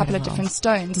jewelry and a couple of different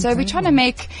stones. So we're trying to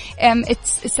make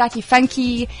it's slightly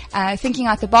funky, thinking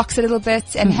out the box a little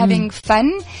bit and having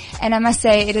fun. And I must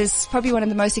say, it is probably one of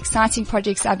the most exciting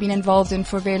projects I've been involved in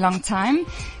for a very long time,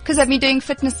 because I've been doing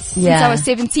fitness since I was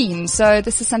 17 . So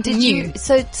this is something new.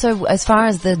 So as far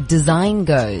as the design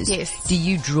goes, Yes. do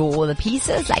you draw the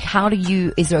pieces? Like,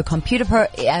 is there a computer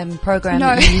program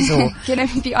No, that you use, or? can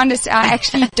I be honest, I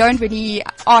actually don't really,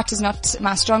 art is not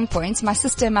my strong point. My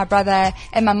sister, my brother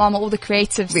and my mom are all the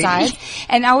creative side.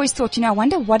 And I always thought, I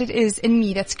wonder what it is in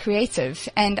me that's creative.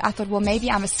 And I thought, well, maybe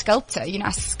I'm a sculptor. I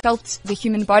sculpt the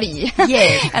human body.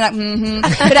 Yeah. And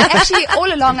but I actually,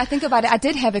 all along, I think about it, I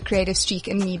did have a creative streak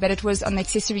in me, but it was on the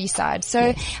accessory side.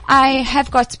 So I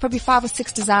have got probably 5 or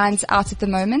 6 designs out at the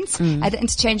moment. The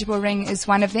interchangeable ring is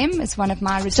one of them. It's one of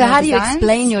my original So how do you designs.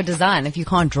 explain your design if you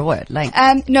can't draw it? Like,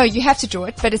 No, you have to draw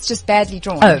it, but it's just badly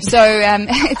drawn. Oh. So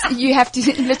you have to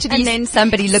literally. and then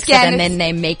somebody looks at it and then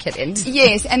they make it into.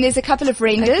 Yes, and there's a couple of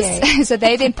renders. Okay. So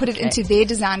they then put it into their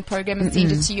design program and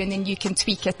send it to you, and then you can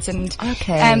tweak it.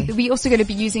 And we're also going to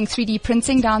be using 3D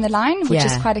printing down the line, which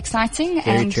is quite exciting,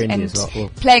 Very and trendy as well.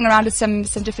 playing around with some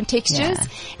different textures. Yeah.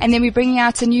 And then we're bringing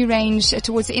out a new range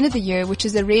towards the end of the year, which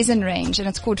is a resin range, and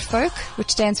it's called Folk,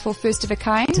 which stands for First of a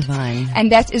Kind. Divine.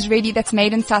 And that's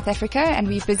made in South Africa, and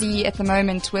we're busy at the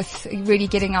moment with really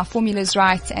getting our formulas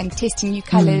right and testing new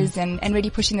colors and really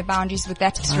pushing the boundaries with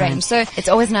that range. So it's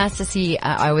always nice to see,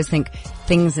 I always think,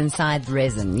 things inside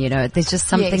resin, there's just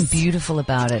something beautiful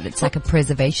about it. It's like a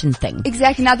preservation thing.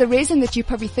 Exactly. Now the resin that you're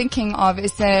probably thinking of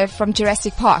is from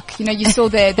Jurassic Park. You saw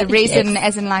the resin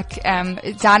as in like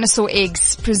dinosaur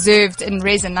eggs preserved in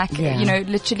resin, like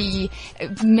literally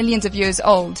millions of years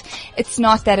old. It's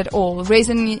not that at all.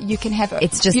 Resin, you can have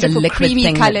it's just beautiful a liquid creamy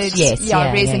thing colored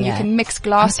resin. Yeah. You can mix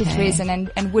glass with resin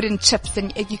and wooden chips,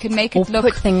 and you can make it look.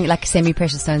 Put things like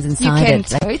semi-precious stones You inside can it.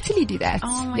 totally do that.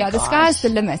 Oh my the gosh. sky's the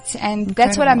limit, and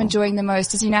that's what I'm enjoying the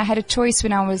most. Is I had a choice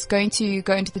when I was going to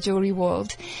go into the jewelry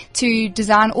world to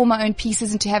design all my own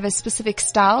pieces and to have a specific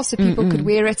style so people could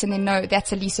wear it and then know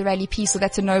that's a Lisa Rayleigh piece or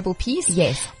that's a Noble piece.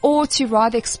 Yes. Or to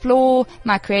rather explore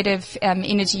my creative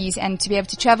energies and to be able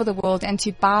to travel the world and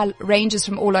to buy ranges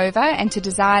from all over and to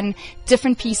design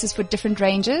different pieces for different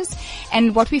ranges.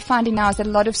 And what we're finding now is that a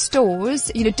lot of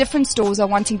stores, different stores are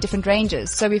wanting different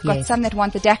ranges. So we've got some that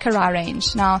want the Dakari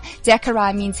range. Now,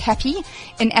 Dakari means happy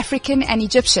in African and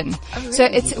Egyptian. So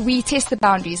we test the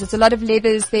boundaries. It's a lot of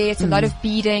leathers there. It's a lot of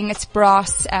beading. It's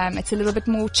brass. It's a little bit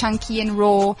more chunky and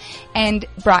raw and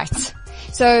bright.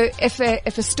 So if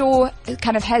a store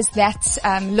kind of has that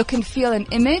look and feel and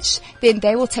image, then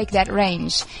they will take that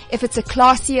range. If it's a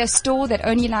classier store that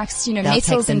only likes, you know, They'll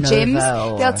metals take and the gems,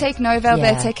 Novel. they'll take Novel,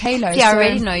 Yeah. they'll take Halo. See, I So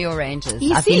already know your ranges.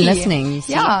 you I've see. been listening, you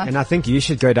see. Yeah. And I think you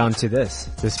should go down to this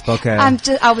book.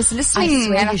 I was listening I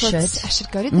swear and I you thought should. I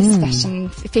should go to this fashion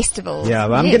festival. yeah,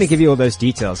 well, I'm Yes. going to give you all those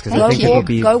details because I Go think it'll walk,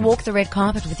 be. go walk the red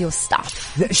carpet with your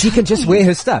stuff. She can just wear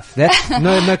her stuff. That's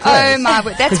no clothes. Oh my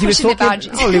word, that's 'Cause he was pushing the talking.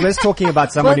 boundaries. Oh, he was talking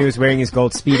about someone Well, who was wearing his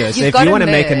gold speedo. So you've if gotta you want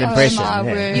to make an merge. impression, Oh, my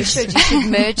yeah. word. You should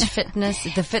merge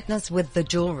the fitness with the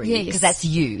jewelry. Yes. Because that's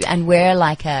you. And wear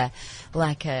like a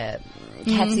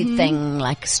catsuit thing,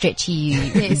 like stretchy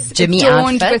Yes, Jimmy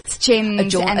adorned outfit. with gems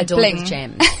and adorned bling. with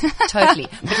gems. Totally.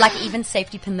 But like even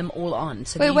safety pin them all on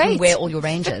so that you Wait, can wear all your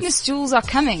ranges. Fitness jewels are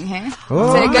coming, huh? Oh,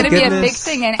 so they're going to be a goodness. big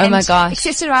thing. And, Oh my and gosh.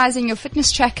 accessorizing your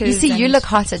fitness trackers. You see, you and- look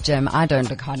hot at gym. I don't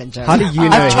look hot at gym. How do you know,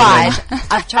 I've Helen? tried.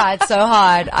 I've tried so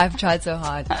hard.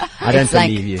 I don't It's like-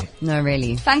 believe you. No,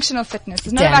 really. functional fitness.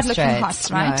 It's not Damn about looking straight. hot,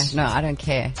 right? No, I don't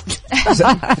care.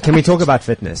 Can we talk about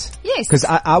fitness? Yes. Because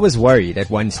I was worried at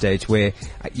one stage where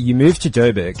you moved to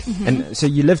Joburg, and so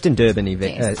you lived in Durban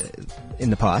Yes. in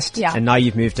the past, Yeah. and now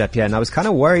you've moved up here. And I was kind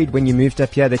of worried when you moved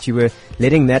up here that you were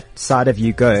letting that side of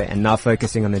you go and now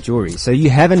focusing on the jewelry. So you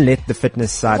haven't let the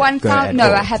fitness side go at No,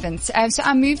 all. I haven't. So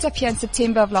I moved up here in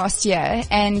September of last year,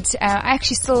 and I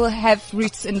actually still have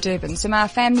roots in Durban. So my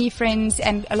family, friends,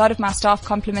 and a lot of my staff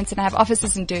compliments, and I have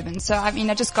offices in Durban. So I mean,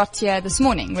 I just got here this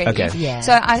morning, really. Okay. Yeah.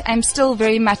 So I'm still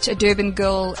very much a Durban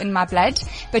girl in my blood,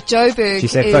 but Joburg Do you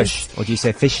say is. fish or do you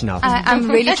say fish now? I'm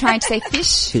really trying to say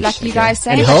fish, Fish, like you okay. guys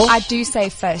say. And but Hull? I do say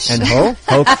fish. And Hull?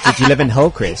 Did you live in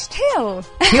Hillcrest? Hill.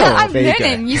 Hill, I'm there you go.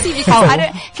 learning. You see, because I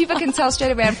don't, people can tell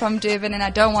straight away I'm from Durban, and I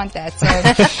don't want that. So,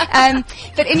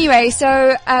 but anyway,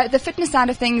 so the fitness side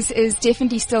of things is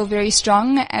definitely still very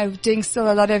strong. Doing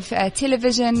still a lot of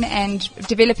television and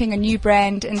developing a new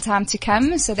brand in time to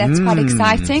come. So that's quite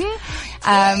exciting.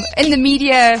 In the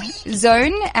media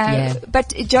zone, Yeah. but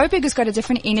Joburg has got a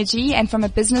different energy, and from a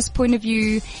business point of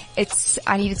view,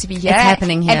 I needed to be here. It's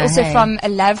happening here, And also hey. from a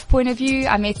love point of view,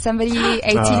 I met somebody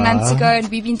 18 months ago, and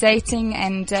we've been dating,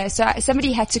 and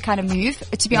somebody had to kind of move.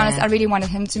 To be honest, I really wanted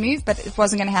him to move, but it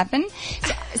wasn't going to happen.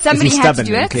 So somebody Is he had to stubborn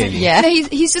do then, it. clearly? Yeah. No,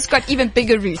 he's just got even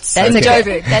bigger roots. That's in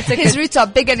okay. Joburg. His roots are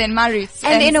bigger than my roots.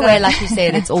 And in a so- way, like you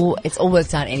said, it's all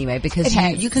worked out anyway because It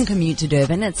has. you can commute to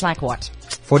Durban. It's like what?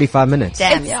 45 minutes.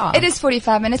 Damn, It is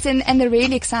 45 minutes, and the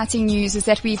really exciting news is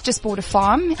that we've just bought a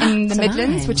farm in the So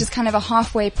Midlands, nice. which is kind of a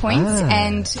halfway point,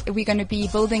 and we're going to be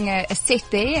building a set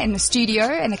there in the studio,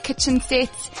 and a kitchen set,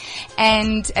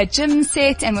 and a gym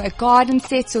set, and a garden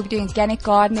set, so we'll be doing organic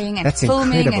gardening and That's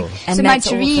filming. incredible. And so my that's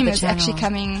all for dream the is channel. actually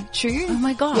coming true. Oh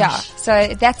my gosh. Yeah,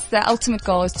 so that's the ultimate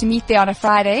goal, is to meet there on a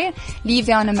Friday, leave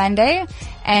there on a Monday,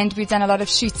 and we've done a lot of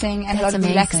shooting and a That's lot of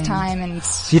relaxed amazing. time. And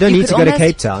So you don't You need could to go to almost-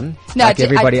 Cape Town No, like I-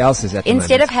 everybody else is at the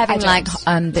Instead moment. of having I like,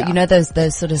 don't. you know, those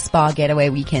sort of spa getaway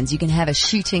weekends, you can have a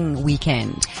shooting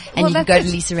weekend and Well, you can go that's to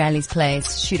it. Lisa Raleig's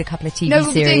place, shoot a couple of TV No,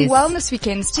 we're doing series. wellness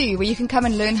weekends too, where you can come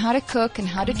and learn how to cook and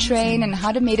how to train and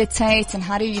how to meditate and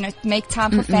how to, make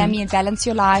time for family and balance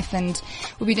your life. And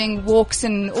we'll be doing walks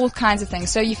and all kinds of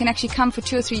things. So you can actually come for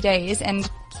 2 or 3 days and,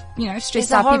 stress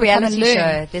There's a out whole people come and reality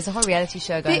learn. show. There's a whole reality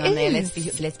show going There on there.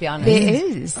 is. Let's be honest. There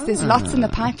is. There's lots in the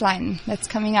pipeline that's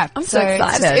coming up. I'm so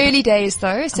excited. It's early days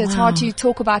though, so it's hard to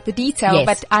talk about the detail, Yes.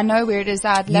 but I know where it is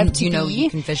I'd love to you know, be. you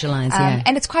can visualize, yeah.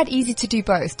 And it's quite easy to do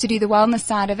both, to do the wellness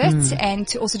side of it and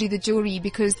to also do the jewelry,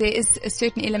 because there is a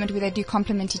certain element where they do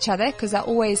complement each other, because I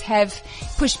always have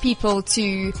pushed people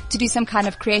to do some kind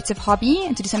of creative hobby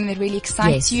and to do something that really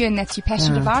excites Yes. you and that you're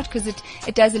passionate about, because it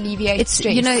does alleviate It's,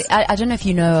 stress. I don't know if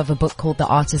you know of a book called The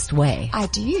Artist Way. I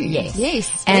do. Yes.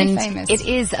 Yes. Very And famous. it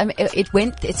is,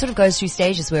 it sort of goes through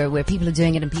stages where people are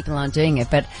doing it and people aren't doing it.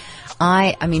 But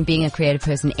I mean, being a creative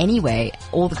person anyway,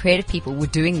 all the creative people were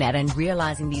doing that and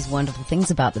realizing these wonderful things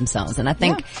about themselves. And I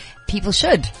think people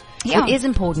should. Yeah. It is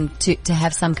important to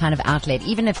have some kind of outlet,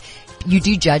 even if you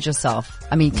do judge yourself.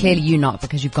 I mean, clearly you not,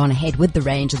 because you've gone ahead with the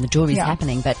range and the jewelry's Yeah.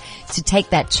 happening, but to take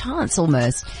that chance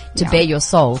almost to bare your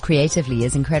soul creatively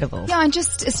is incredible. Yeah, and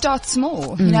just start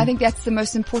small. I think that's the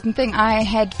most important thing. I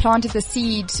had planted the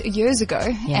seed years ago,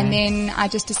 and then I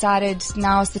just decided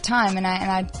now's the time, and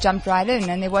I jumped right in.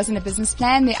 And there wasn't a business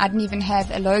plan. I didn't even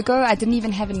have a logo. I didn't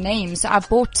even have a name. So I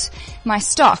bought my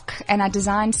stock and I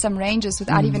designed some ranges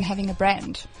without even having a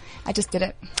brand. I just did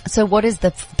it. So what is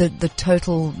the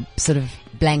total sort of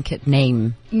blanket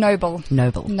name? Noble.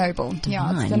 Noble. Yeah,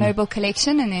 it's the Divine. Noble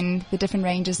collection, and then the different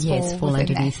ranges Yes, fall within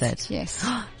underneath that. it. Yes.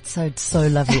 So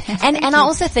lovely. And I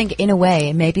also think in a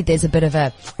way, maybe there's a bit of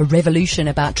a revolution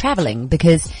about traveling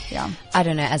because, I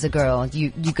don't know, as a girl,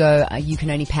 you go, you can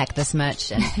only pack this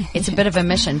much and it's a bit of a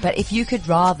mission. But if you could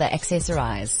rather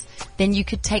accessorize, then you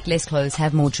could take less clothes,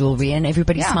 have more jewelry, and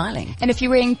everybody's smiling. And if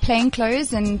you're wearing plain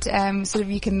clothes and sort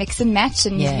of you can mix and match,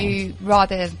 and you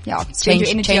rather spend your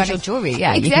energy on your jewelry.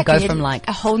 Yeah, exactly. You can go from like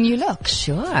a whole new look.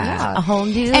 Sure, a whole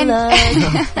new look.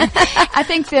 I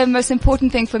think the most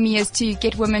important thing for me is to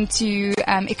get women to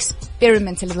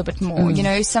experiment a little bit more. You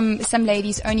know, some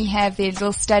ladies only have their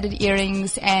little studded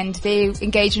earrings and their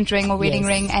engagement ring or wedding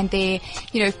ring and their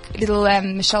little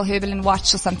Michelle Herbelin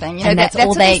watch or something. You know, and that's all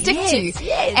what they stick to.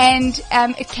 Yes. And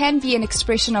it can be an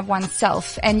expression of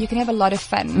oneself, and you can have a lot of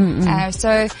fun. I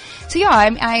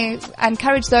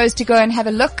encourage those to go and have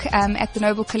a look at the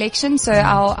Noble Collection. So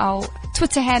our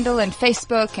Twitter handle and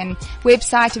Facebook and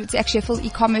website, it's actually a full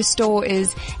e-commerce store,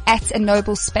 is at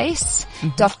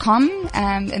anoblespace.com,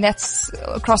 and that's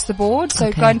across the board.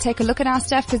 So go and take a look at our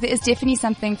stuff because there is definitely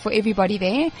something for everybody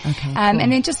there. Cool.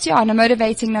 And then just on a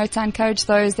motivating note, I encourage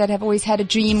those that have always had a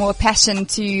dream or a passion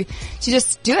to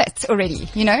just do it already.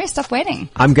 You know, stop waiting.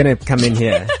 I'm going to come in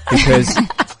here because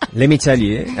let me tell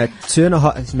you,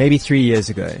 2.5, maybe 3 years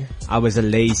ago, I was a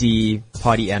lazy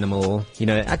party animal. You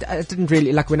know, I didn't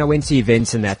really, like when I went to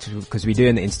events and that, because we do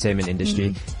in the entertainment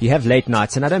industry, you have late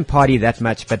nights and I don't party that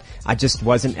much, but I just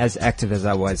wasn't as active as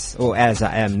I was or as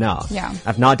I am now. Yeah.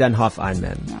 I've now done half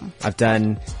Ironman. Yeah. I've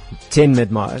done 10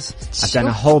 mid-Mars. I've done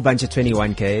a whole bunch of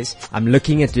 21Ks. I'm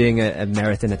looking at doing a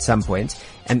marathon at some point.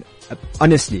 And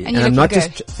honestly, and I'm not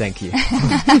just, thank you,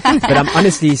 but I'm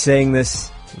honestly saying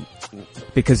this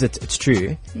because it's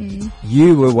true.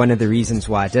 You were one of the reasons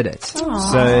why I did it.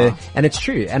 Aww. So, and it's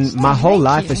true. And my whole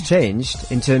life has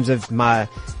changed in terms of my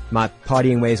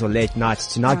partying ways or late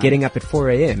nights to now getting up at 4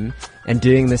 a.m. and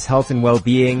doing this health and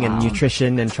well-being and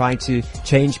nutrition and trying to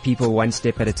change people one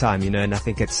step at a time, you know, and I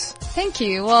think it's... Thank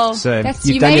you. Well, so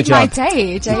you made my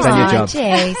day, Jason. You've done your job.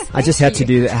 I just had to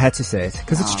do that. I had to say it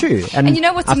because it's true. And you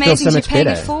know what's amazing is you're paying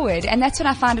it forward. And that's what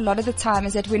I find a lot of the time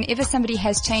is that whenever somebody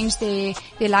has changed their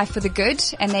life for the good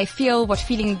and they feel what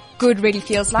feeling good really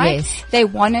feels like, they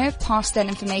want to pass that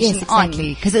information on.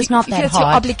 Exactly. Because it's not that hard. It's your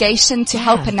obligation to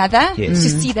help another, to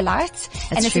see the light.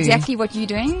 And it's exactly what you're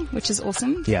doing, which is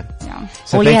awesome. Yeah.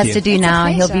 So all he has to do now,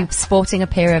 he'll be sporting a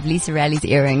pair of Lisa Rally's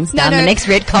earrings down the next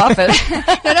red carpet.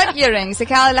 No, not earrings.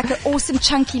 Like an awesome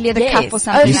chunky leather cup or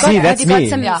something. You see, that's me.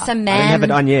 Some man. I don't have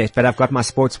it on yet, but I've got my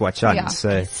sports watch on.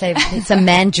 So some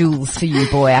man jewels for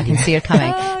you, boy. I can see it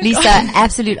coming. Lisa,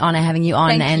 absolute honor having you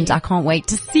on, and I can't wait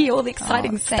to see all the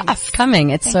exciting stuff coming.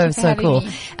 It's so cool.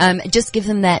 Just give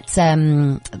them that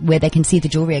where they can see the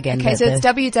jewelry again. Okay, so it's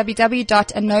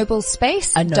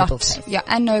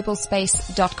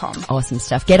anoblespace.com. Awesome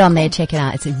stuff. Get on there, check it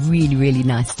out. It's a really, really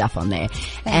nice stuff on there.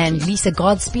 Thank you. Lisa,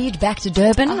 Godspeed back to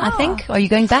Durban, I think. Are you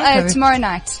going back? Tomorrow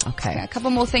night. Okay. A couple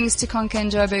more things to conquer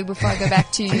in Joburg before I go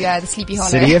back to the Sleepy Hollow.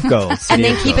 City of Gold. And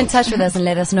then keep in touch with us and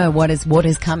let us know what is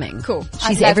coming. Cool.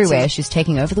 She's everywhere. She's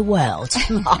taking over the world.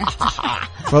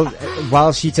 Well,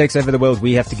 while she takes over the world,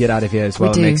 we have to get out of here as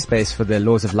well. Make space for the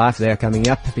Laws of Life. They are coming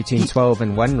up between 12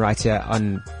 and 1 right here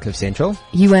on Cliff Central.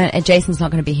 Jason's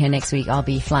not going to be here next week. I'll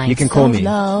be flying. You can call me.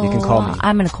 You can call me.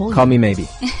 I'm going to call you. Call me maybe.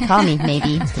 Call me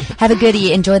maybe. Have a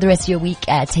goodie. Enjoy the rest of your week.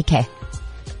 Take care.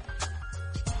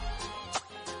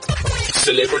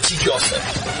 Celebrity gossip,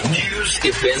 news,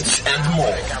 events, and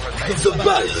more. The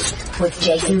Buzz with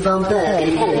Jason Von Berg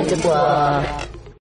and Helen Dubois.